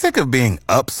Sick of being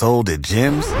upsold at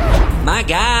gyms? My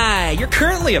guy, you're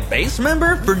currently a base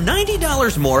member? For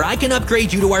 $90 more, I can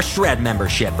upgrade you to our Shred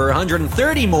membership. For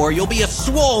 $130 more, you'll be a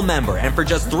Swole member. And for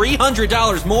just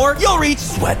 $300 more, you'll reach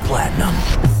Sweat Platinum.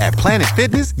 At Planet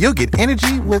Fitness, you'll get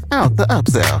energy without the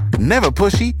upsell. Never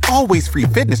pushy, always free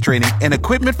fitness training and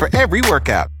equipment for every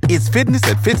workout. It's fitness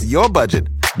that fits your budget.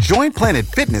 Join Planet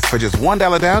Fitness for just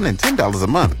 $1 down and $10 a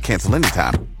month. Cancel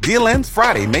anytime. Deal ends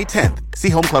Friday, May 10th. See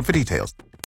Home Club for details.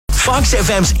 Fox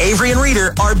FM's Avery and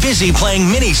Reader are busy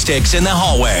playing mini sticks in the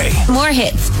hallway. More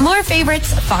hits, more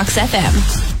favorites, Fox FM.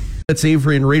 It's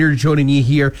Avery and Reader joining you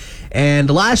here. And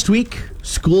last week,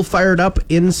 school fired up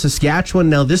in Saskatchewan.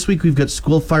 Now this week, we've got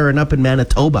school firing up in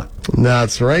Manitoba.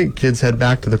 That's right. Kids head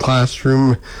back to the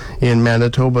classroom in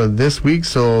Manitoba this week,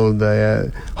 so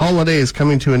the holiday is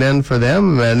coming to an end for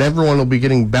them, and everyone will be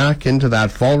getting back into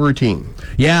that fall routine.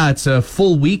 Yeah, it's a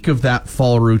full week of that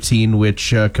fall routine,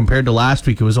 which compared to last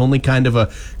week, it was only kind of a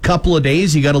couple of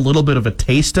days. You got a little bit of a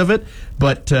taste of it,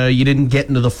 but you didn't get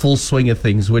into the full swing of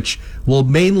things, which will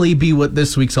mainly be what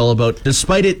this week's all about,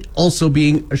 despite it also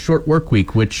being a short work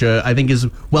week, which I think is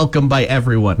welcomed by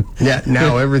everyone. Yeah,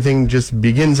 now everything just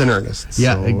begins in earnest.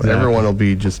 Yeah, so exactly. Everyone will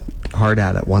be just hard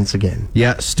at it once again.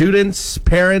 Yeah, students,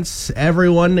 parents,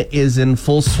 everyone is in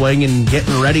full swing and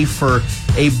getting ready for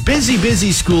a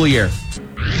busy school year.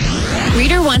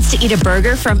 Reader wants to eat a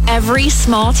burger from every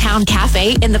small town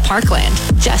cafe in the Parkland.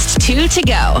 Just 2 to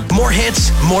go. More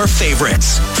hits, more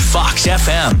favorites. Fox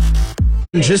FM.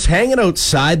 Just hanging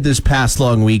outside this past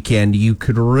long weekend, you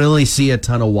could really see a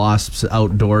ton of wasps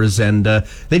outdoors, and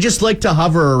they just like to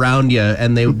hover around you,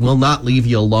 and they will not leave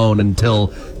you alone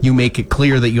until you make it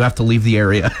clear that you have to leave the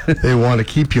area. They want to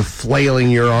keep you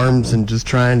flailing your arms and just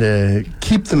trying to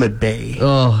keep them at bay.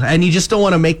 Oh, and you just don't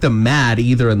want to make them mad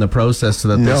either in the process so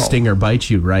that they sting or bite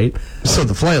you, right? So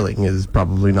the flailing is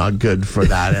probably not good for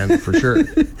that end, for sure.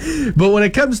 But when it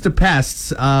comes to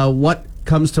pests, what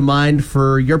comes to mind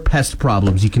for your pest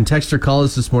problems? You can text or call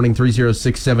us this morning,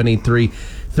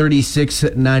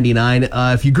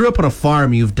 306-783-3699. If you grew up on a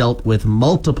farm, you've dealt with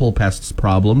multiple pests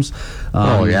problems.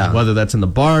 Whether that's in the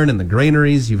barn, in the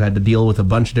granaries, you've had to deal with a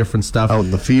bunch of different stuff. Out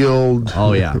in the field.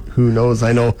 Oh, yeah. Who knows?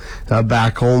 I know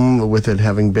back home, with it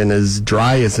having been as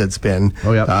dry as it's been,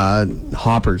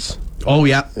 hoppers. Oh,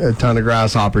 yeah. A ton of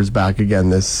grasshoppers back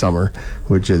again this summer,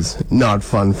 which is not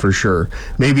fun for sure.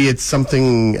 Maybe it's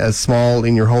something as small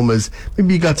in your home as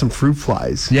maybe you got some fruit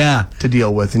flies to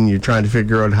deal with, and you're trying to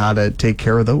figure out how to take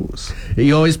care of those.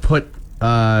 You always put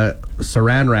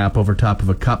saran wrap over top of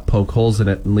a cup, poke holes in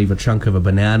it, and leave a chunk of a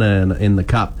banana in the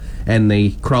cup. And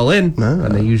they crawl in,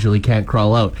 and they usually can't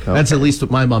crawl out. Okay. That's at least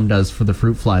what my mom does for the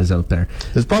fruit flies out there.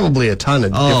 There's probably a ton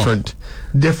of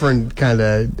different kind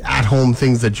of at-home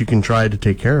things that you can try to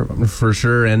take care of them. For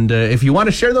sure. And if you want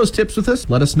to share those tips with us,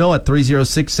 let us know at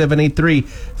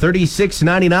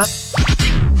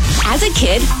 306-783-3699. As a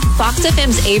kid, Fox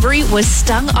FM's Avery was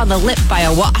stung on the lip by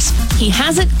a wasp. He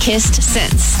hasn't kissed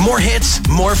since. More hits,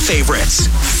 more favorites.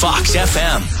 Fox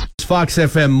FM. Fox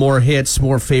FM, more hits,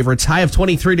 more favorites. High of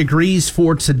 23 degrees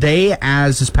for today,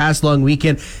 as this past long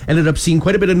weekend ended up seeing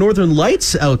quite a bit of northern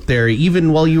lights out there.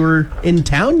 Even while you were in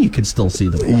town, you could still see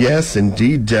them. Yes,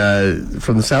 indeed.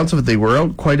 From the sounds of it, they were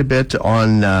out quite a bit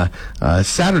on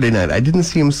Saturday night. I didn't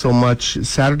see them so much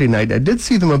Saturday night. I did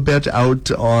see them a bit out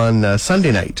on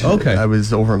Sunday night. Okay. I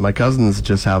was over at my cousin's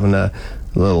just having a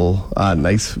little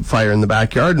nice fire in the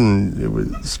backyard, and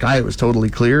the sky was totally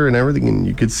clear and everything, and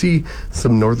you could see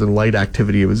some northern light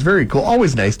activity. It was very cool.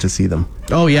 Always nice to see them.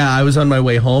 Oh yeah, I was on my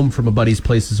way home from a buddy's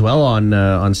place as well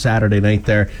on Saturday night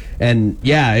there, and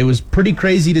yeah, it was pretty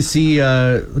crazy to see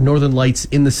northern lights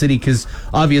in the city, because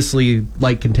obviously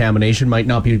light contamination might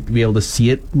not be able to see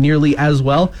it nearly as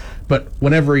well. But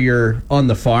whenever you're on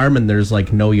the farm and there's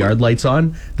like no yard lights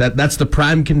on, that's the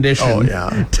prime condition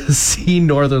to see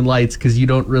northern lights, because you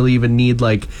don't really even need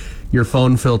like your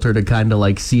phone filter to kind of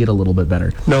like see it a little bit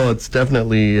better. No, it's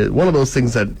definitely one of those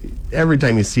things that every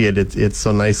time you see it, it's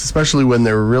so nice, especially when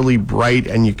they're really bright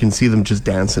and you can see them just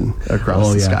dancing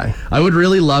across the sky. I would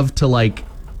really love to like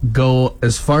go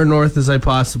as far north as I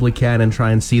possibly can and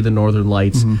try and see the northern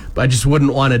lights, but I just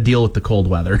wouldn't want to deal with the cold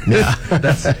weather. Yeah.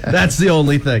 that's the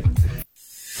only thing.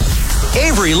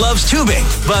 Avery loves tubing,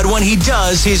 but when he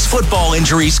does, his football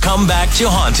injuries come back to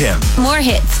haunt him. More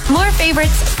hits, more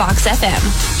favorites, Fox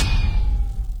FM.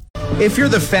 If you're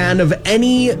the fan of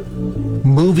any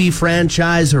movie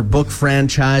franchise or book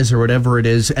franchise or whatever it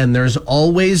is, and there's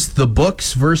always the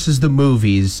books versus the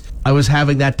movies, I was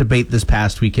having that debate this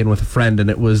past weekend with a friend, and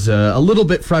it was a little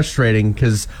bit frustrating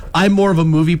because I'm more of a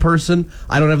movie person.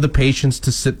 I don't have the patience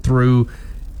to sit through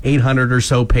 800 or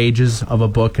so pages of a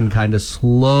book and kind of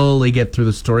slowly get through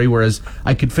the story, whereas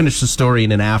I could finish the story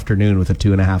in an afternoon with a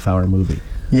 2.5-hour movie.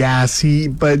 Yeah, see,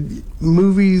 but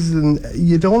movies, and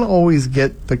you don't always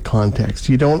get the context.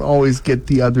 You don't always get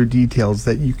the other details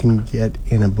that you can get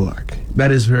in a book.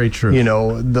 That is very true. You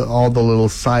know, all the little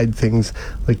side things,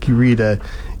 like you read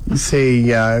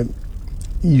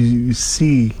you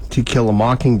see To Kill a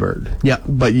Mockingbird. Yeah.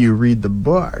 But you read the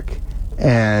book,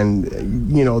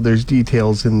 and, you know, there's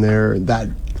details in there that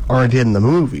aren't in the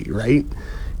movie, right?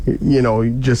 You know,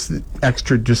 just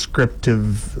extra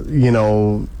descriptive, you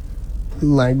know,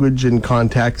 language and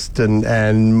context,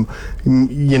 and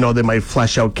you know, they might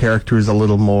flesh out characters a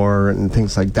little more and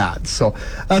things like that. So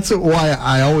that's why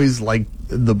I always like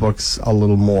the books a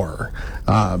little more.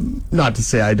 Not to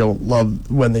say I don't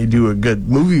love when they do a good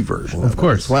movie version of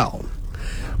course it as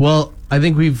well, I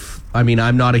think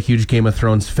I'm not a huge Game of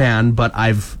Thrones fan, but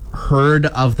I've heard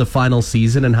of the final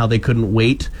season and how they couldn't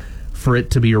wait for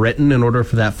it to be written in order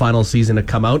for that final season to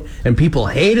come out, and people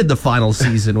hated the final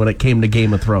season when it came to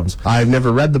Game of Thrones. I've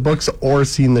never read the books or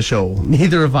seen the show.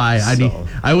 Neither have I.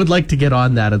 I would like to get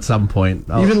on that at some point.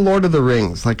 Even Lord of the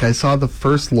Rings. Like, I saw the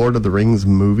first Lord of the Rings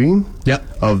movie. Yep.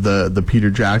 Of the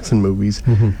Peter Jackson movies.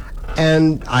 Mm-hmm.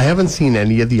 And I haven't seen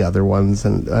any of the other ones,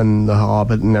 and The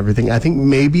Hobbit and everything. I think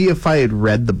maybe if I had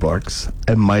read the books,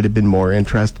 I might have been more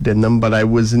interested in them, but I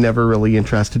was never really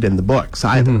interested in the books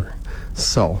either. Mm-hmm.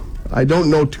 So I don't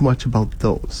know too much about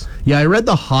those. Yeah, I read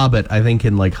The Hobbit, I think,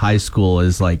 in like high school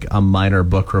as like a minor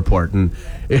book report, and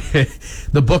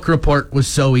the book report was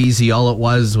so easy. All it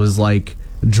was like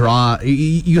draw.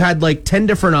 You had like 10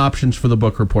 different options for the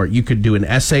book report. You could do an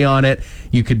essay on it.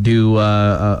 You could do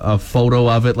a photo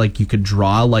of it. Like, you could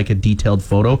draw like a detailed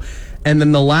photo. And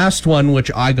then the last one, which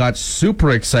I got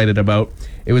super excited about,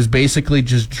 it was basically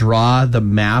just draw the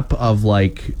map of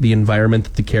like the environment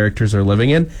that the characters are living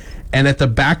in. And at the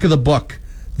back of the book,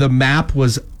 the map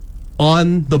was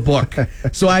on the book.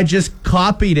 So I just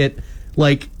copied it,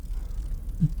 like,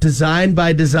 design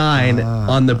by design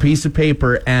on the piece of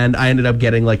paper, and I ended up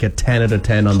getting like a 10 out of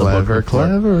 10 on the book report.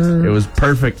 Clever. It was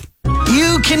perfect.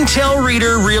 You can tell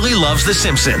Reader really loves The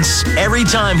Simpsons. Every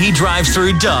time he drives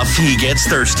through Duff, he gets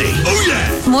thirsty. Oh,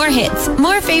 yeah! More hits,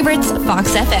 more favorites,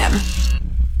 Fox FM.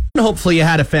 Hopefully you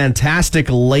had a fantastic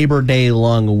Labor Day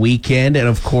long weekend, and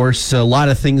of course a lot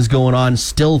of things going on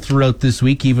still throughout this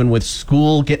week, even with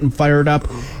school getting fired up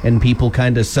and people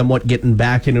kind of somewhat getting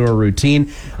back into a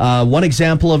routine. One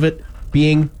example of it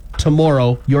being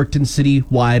tomorrow, Yorkton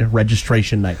City-wide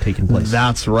registration night taking place.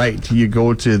 That's right. You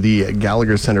go to the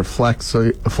Gallagher Center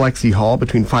Flexi Hall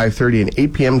between 5:30 and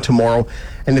 8 p.m. tomorrow,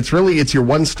 and it's your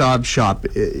one-stop shop.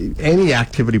 Any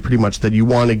activity pretty much that you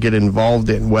want to get involved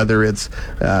in, whether it's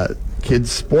kids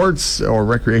sports or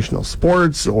recreational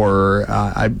sports or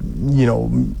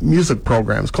music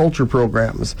programs, culture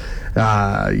programs,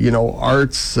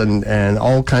 arts and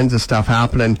all kinds of stuff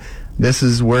happening. This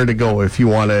is where to go if you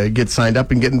want to get signed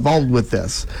up and get involved with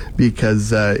this,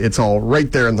 because it's all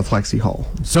right there in the Flexi Hall.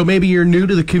 So maybe you're new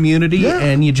to the community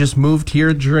and you just moved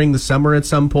here during the summer at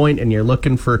some point and you're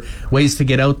looking for ways to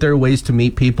get out there, ways to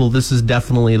meet people. This is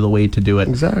definitely the way to do it.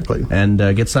 Exactly. And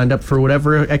get signed up for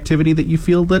whatever activity that you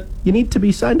feel that you need to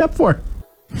be signed up for.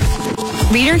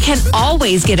 Reader can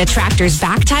always get a tractor's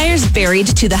back tires buried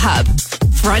to the hub.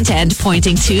 Front end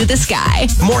pointing to the sky.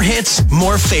 More hits,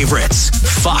 more favorites.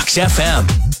 Fox FM.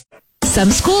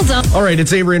 Some school zone. All right,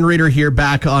 it's Avery and Reader here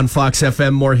back on Fox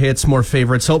FM. More hits, more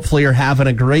favorites. Hopefully you're having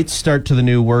a great start to the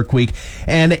new work week.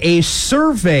 And a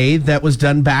survey that was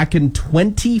done back in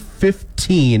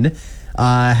 2015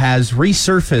 has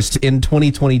resurfaced in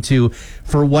 2022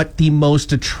 for what the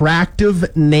most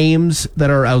attractive names that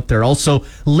are out there. Also,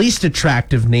 least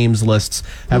attractive names lists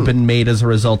have been made as a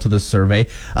result of this survey.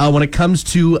 When it comes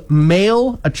to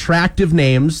male attractive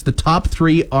names, the top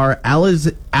three are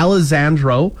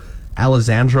Alessandro,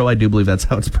 I do believe that's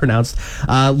how it's pronounced,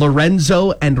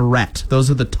 Lorenzo, and Rhett. Those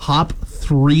are the top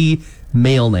three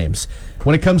male names.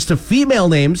 When it comes to female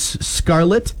names,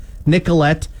 Scarlett,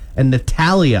 Nicolette, and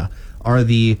Natalia are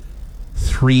the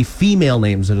three female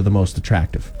names that are the most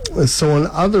attractive. So in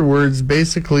other words,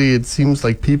 basically it seems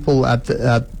like people at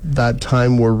that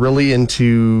time were really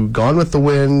into Gone with the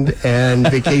Wind and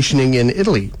vacationing in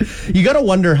Italy. You got to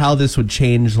wonder how this would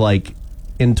change, like,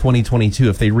 in 2022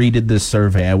 if they redid this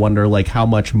survey. I wonder, like, how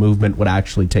much movement would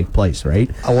actually take place,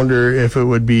 right? I wonder if it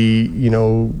would be,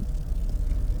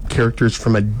 characters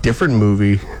from a different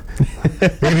movie.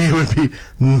 Maybe it would be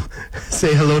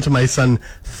say hello to my son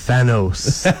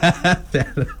Thanos.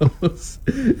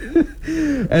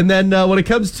 And then when it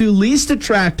comes to least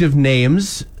attractive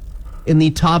names, in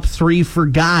the top three for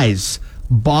guys,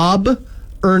 Bob,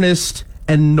 Ernest,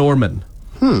 and Norman.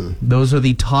 Those are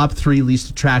the top 3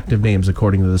 least attractive names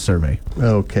according to the survey.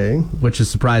 Okay. Which is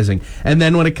surprising. And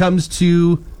then when it comes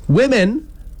to women,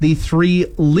 the 3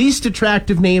 least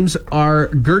attractive names are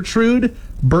Gertrude,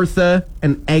 Bertha,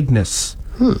 and Agnes.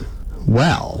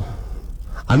 Well,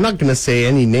 I'm not going to say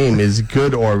any name is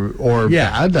good or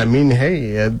bad. I mean,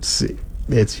 hey,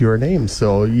 it's your name,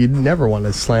 so you never want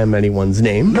to slam anyone's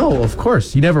name. No, of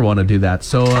course. You never want to do that.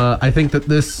 So I think that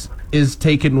this is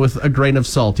taken with a grain of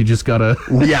salt. You just gotta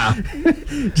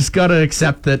just gotta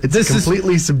accept that it's a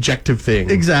completely subjective thing.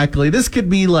 Exactly. This could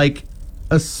be like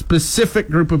a specific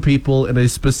group of people in a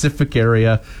specific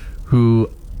area who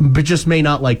just may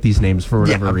not like these names for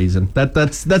whatever reason.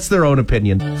 That's their own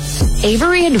opinion.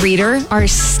 Avery and Reader are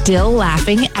still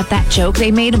laughing at that joke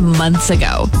they made months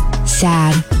ago.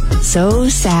 Sad. So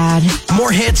sad.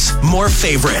 More hits, more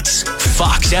favorites.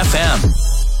 Fox FM.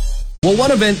 Well,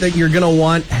 one event that you're going to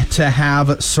want to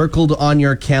have circled on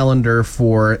your calendar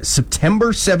for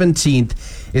September 17th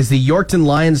is the Yorkton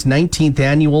Lions 19th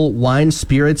Annual Wine,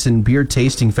 Spirits, and Beer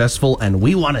Tasting Festival, and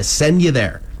we want to send you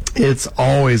there. It's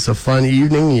always a fun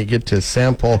evening. You get to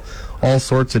sample all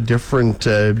sorts of different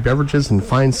beverages and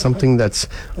find something that's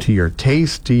to your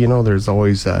taste. You know, there's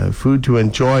always food to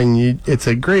enjoy, and it's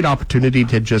a great opportunity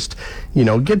to just,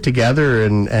 get together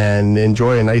and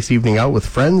enjoy a nice evening out with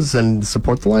friends and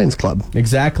support the Lions Club.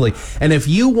 Exactly. And if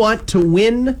you want to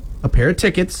win a pair of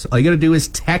tickets, all you got to do is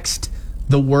text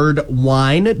the word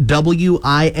WINE,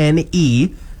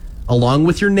 W-I-N-E, along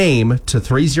with your name to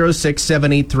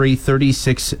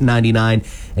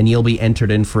 306-783-3699, and you'll be entered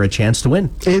in for a chance to win.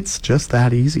 It's just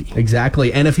that easy.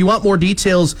 Exactly. And if you want more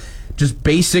details, just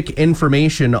basic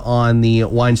information on the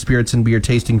Wine, Spirits, and Beer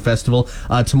Tasting Festival,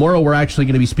 tomorrow we're actually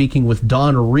going to be speaking with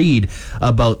Don Reed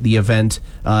about the event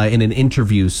in an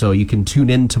interview, so you can tune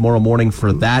in tomorrow morning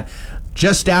for that.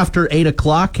 Just after 8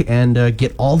 o'clock, and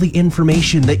get all the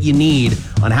information that you need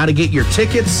on how to get your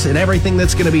tickets and everything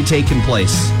that's going to be taking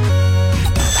place.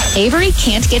 Avery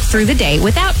can't get through the day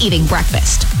without eating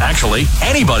breakfast. Actually,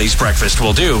 anybody's breakfast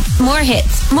will do. More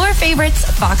hits, more favorites,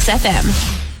 Fox FM.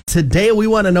 Today we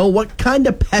want to know what kind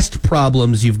of pest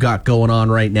problems you've got going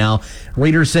on right now.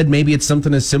 Reader said maybe it's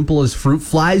something as simple as fruit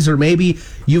flies, or maybe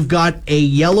you've got a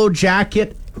yellow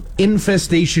jacket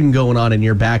infestation going on in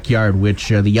your backyard, which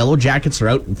the yellow jackets are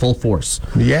out in full force.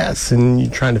 Yes, and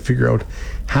you're trying to figure out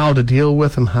how to deal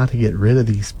with them, how to get rid of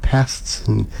these pests,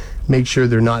 and make sure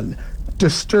they're not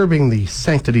disturbing the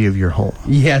sanctity of your home.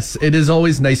 Yes, it is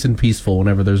always nice and peaceful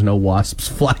whenever there's no wasps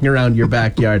flying around your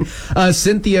backyard.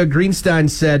 Cynthia Greenstein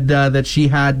said that she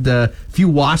had a few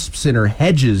wasps in her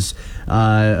hedges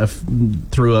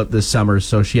throughout the summer,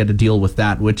 so she had to deal with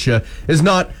that, which is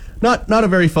not a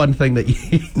very fun thing that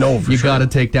you got to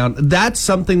take down. That's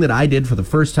something that I did for the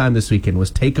first time this weekend, was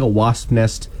take a wasp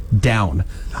nest down.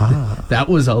 That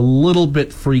was a little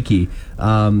bit freaky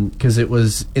because it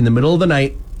was in the middle of the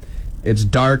night. It's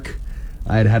dark.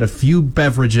 I had had a few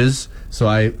beverages, so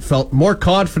I felt more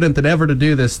confident than ever to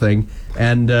do this thing,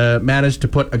 and managed to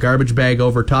put a garbage bag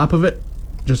over top of it,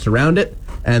 just around it,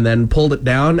 and then pulled it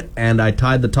down, and I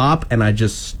tied the top, and I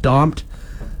just stomped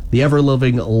the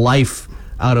ever-living life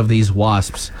out of these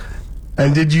wasps.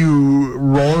 And did you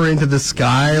roar into the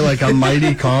sky like a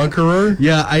mighty conqueror?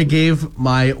 Yeah, I gave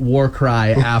my war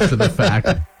cry after the fact.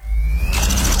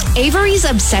 Avery's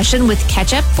obsession with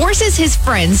ketchup forces his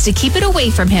friends to keep it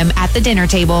away from him at the dinner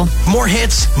table. More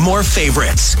hits, more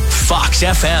favorites. Fox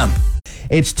FM.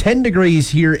 It's 10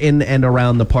 degrees here in and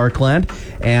around the Parkland,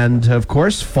 and of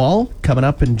course, fall coming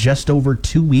up in just over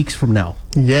 2 weeks from now.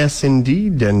 Yes,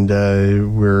 indeed, and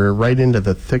we're right into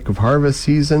the thick of harvest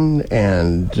season,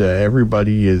 and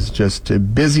everybody is just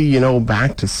busy,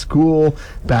 back to school,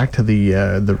 back to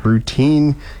the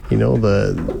routine.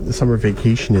 The summer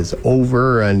vacation is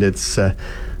over, and it's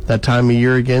that time of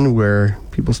year again where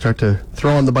people start to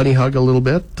throw on the bunny hug a little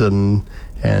bit and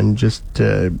just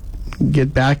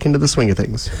get back into the swing of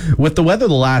things. With the weather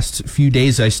the last few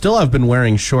days, I still have been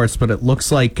wearing shorts, but it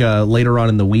looks like later on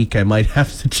in the week I might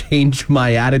have to change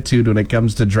my attitude when it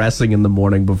comes to dressing in the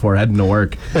morning before heading to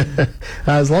work.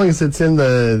 As long as it's in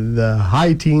the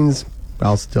high teens,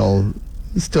 I'll still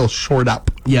short up.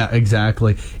 Yeah,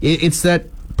 exactly. It's that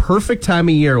perfect time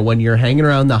of year when you're hanging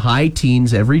around the high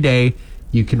teens every day.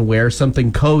 You can wear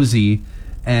something cozy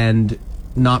and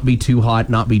not be too hot,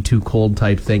 not be too cold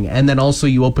type thing. And then also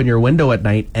you open your window at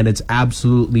night and it's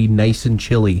absolutely nice and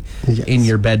chilly in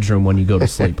your bedroom when you go to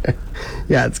sleep.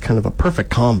 Yeah, it's kind of a perfect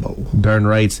combo. Darn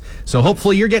right. So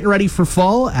hopefully you're getting ready for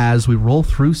fall as we roll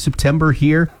through September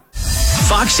here.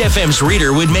 Fox FM's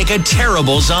Reader would make a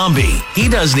terrible zombie. He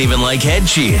doesn't even like head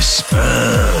cheese.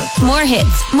 More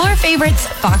hits, more favorites,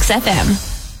 Fox FM.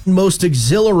 Most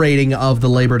exhilarating of the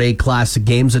Labor Day Classic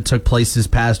games that took place this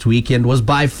past weekend was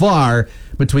by far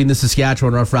between the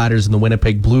Saskatchewan Roughriders and the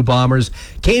Winnipeg Blue Bombers.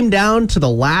 Came down to the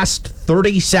last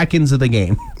 30 seconds of the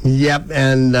game. Yep,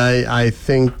 and I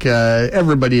think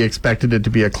everybody expected it to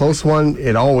be a close one.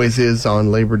 It always is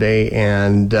on Labor Day,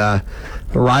 and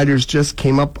the Riders just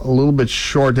came up a little bit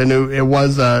short, and it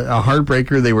was a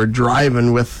heartbreaker. They were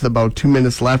driving with about 2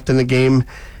 minutes left in the game,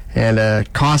 and a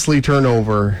costly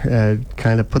turnover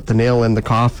kind of put the nail in the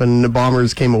coffin. The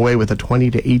Bombers came away with a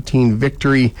 20-18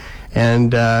 victory,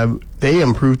 and they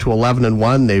improved to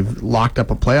 11-1. They've locked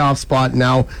up a playoff spot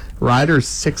now. Riders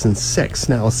 6-6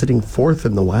 now, sitting fourth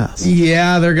in the West.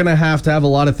 Yeah, they're going to have a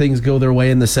lot of things go their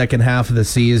way in the second half of the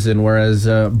season, whereas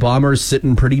Bombers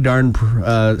sitting pretty, you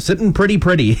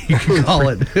could call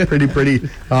it. pretty.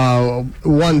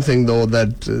 One thing, though,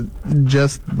 that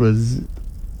just was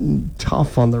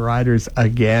tough on the Riders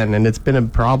again, and it's been a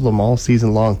problem all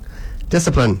season long.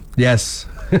 Discipline. Yes.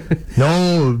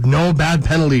 No bad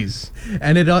penalties.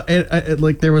 And it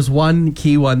like there was one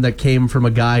key one that came from a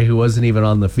guy who wasn't even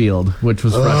on the field, which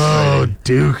was frustrating. Oh,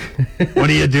 Duke, what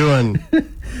are you doing?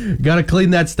 Got to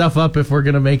clean that stuff up if we're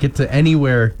going to make it to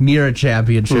anywhere near a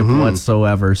championship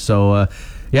whatsoever. So,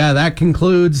 yeah, that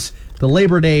concludes the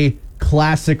Labor Day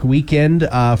Classic weekend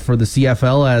for the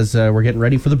CFL as we're getting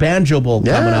ready for the Banjo Bowl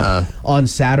coming up on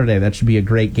Saturday. That should be a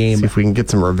great game. See if we can get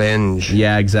some revenge.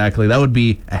 Yeah, exactly. That would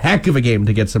be a heck of a game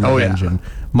to get some revenge in.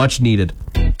 Much needed.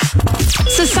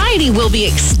 Society will be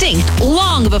extinct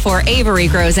long before Avery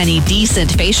grows any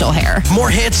decent facial hair.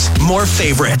 More hits, more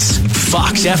favorites.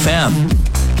 Fox FM.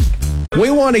 We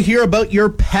want to hear about your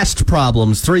pest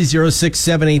problems.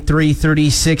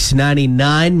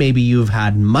 306-783-3699. Maybe you've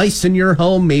had mice in your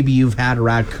home. Maybe you've had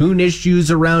raccoon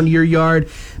issues around your yard.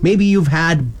 Maybe you've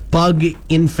had bug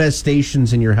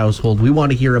infestations in your household. We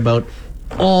want to hear about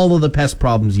all of the pest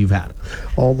problems you've had.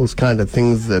 All those kind of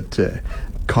things that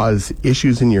cause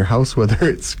issues in your house, whether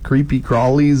it's creepy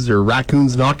crawlies or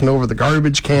raccoons knocking over the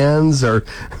garbage cans, or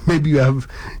maybe you have,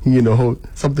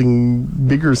 something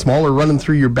bigger, smaller running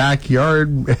through your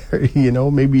backyard,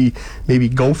 maybe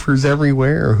gophers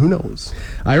everywhere, or who knows.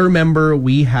 I remember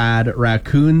we had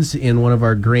raccoons in one of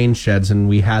our grain sheds, and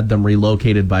we had them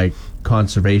relocated by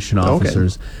conservation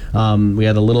officers. Okay. We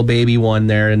had a little baby one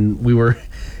there, and we were...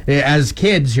 As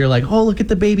kids, you're like, oh, look at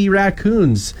the baby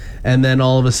raccoons. And then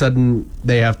all of a sudden,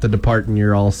 they have to depart, and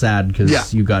you're all sad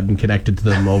because you've gotten connected to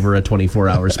them over a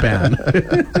 24-hour span.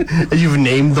 You've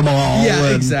named them all.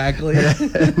 Yeah, exactly.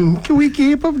 And can we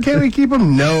keep them? Can we keep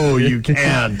them? No, you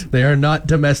can't. They are not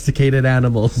domesticated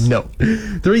animals. No.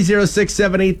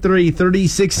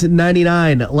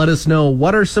 306-783-3699. Let us know,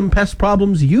 what are some pest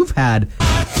problems you've had?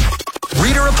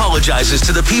 Reader apologizes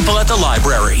to the people at the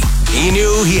library. He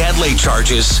knew he had late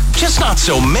charges, just not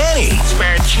so many.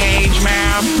 Spare change,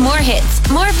 ma'am. More hits,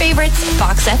 more favorites,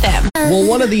 Fox FM. Well,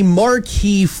 one of the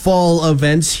marquee fall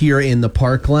events here in the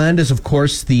Parkland is, of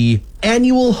course, the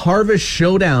annual Harvest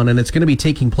Showdown, and it's going to be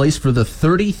taking place for the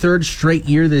 33rd straight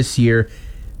year this year.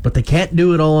 But they can't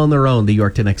do it all on their own, the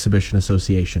Yorkton Exhibition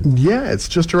Association. Yeah, it's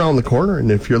just around the corner,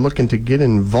 and if you're looking to get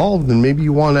involved and maybe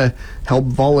you want to help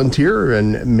volunteer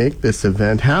and make this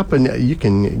event happen, you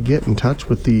can get in touch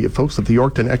with the folks at the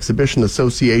Yorkton Exhibition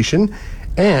Association,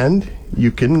 and you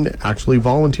can actually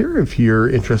volunteer if you're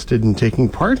interested in taking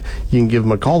part. You can give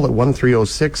them a call at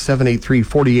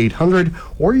 1-306-783-4800,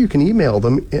 or you can email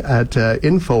them at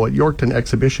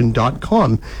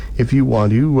info@yorktonexhibition.com if you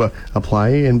want to apply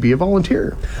and be a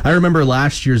volunteer. I remember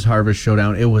last year's Harvest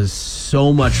Showdown. It was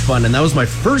so much fun, and that was my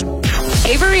first...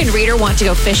 Avery and Reader want to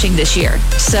go fishing this year,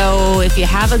 so if you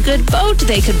have a good boat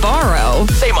they could borrow,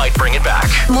 they might bring it back.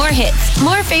 More hits,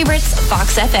 more favorites,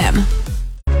 Fox FM.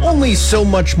 Only so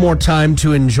much more time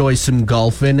to enjoy some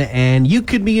golfing, and you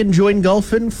could be enjoying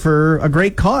golfing for a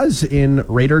great cause in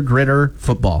Raider Gritter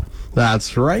football.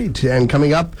 That's right. And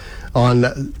coming up on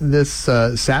this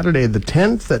Saturday, the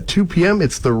 10th at 2 p.m.,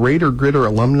 it's the Raider Gritter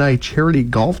Alumni Charity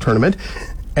Golf Tournament.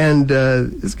 And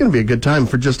it's going to be a good time.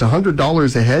 For just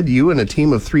 $100 a head, you and a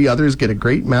team of 3 others get a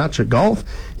great match of golf.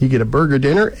 You get a burger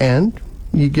dinner, and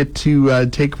you get to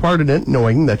take part in it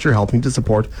knowing that you're helping to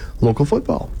support local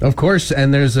football. Of course,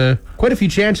 and there's quite a few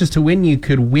chances to win. You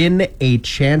could win a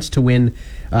chance to win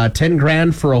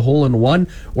 $10,000 for a hole-in-one,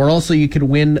 or also you could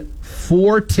win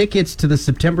 4 tickets to the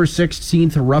September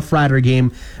 16th Rough Rider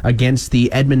game against the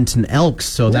Edmonton Elks.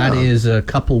 So that is a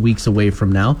couple weeks away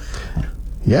from now.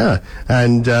 Yeah,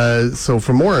 and so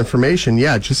for more information,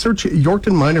 just search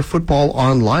Yorkton Minor Football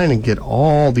online and get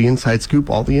all the inside scoop,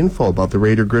 all the info about the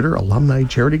Raider Gritter Alumni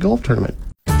Charity Golf Tournament.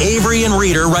 Avery and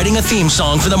Reader writing a theme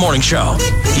song for the morning show.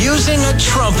 Using a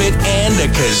trumpet and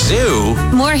a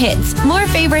kazoo. More hits, more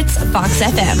favorites, Fox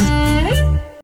FM.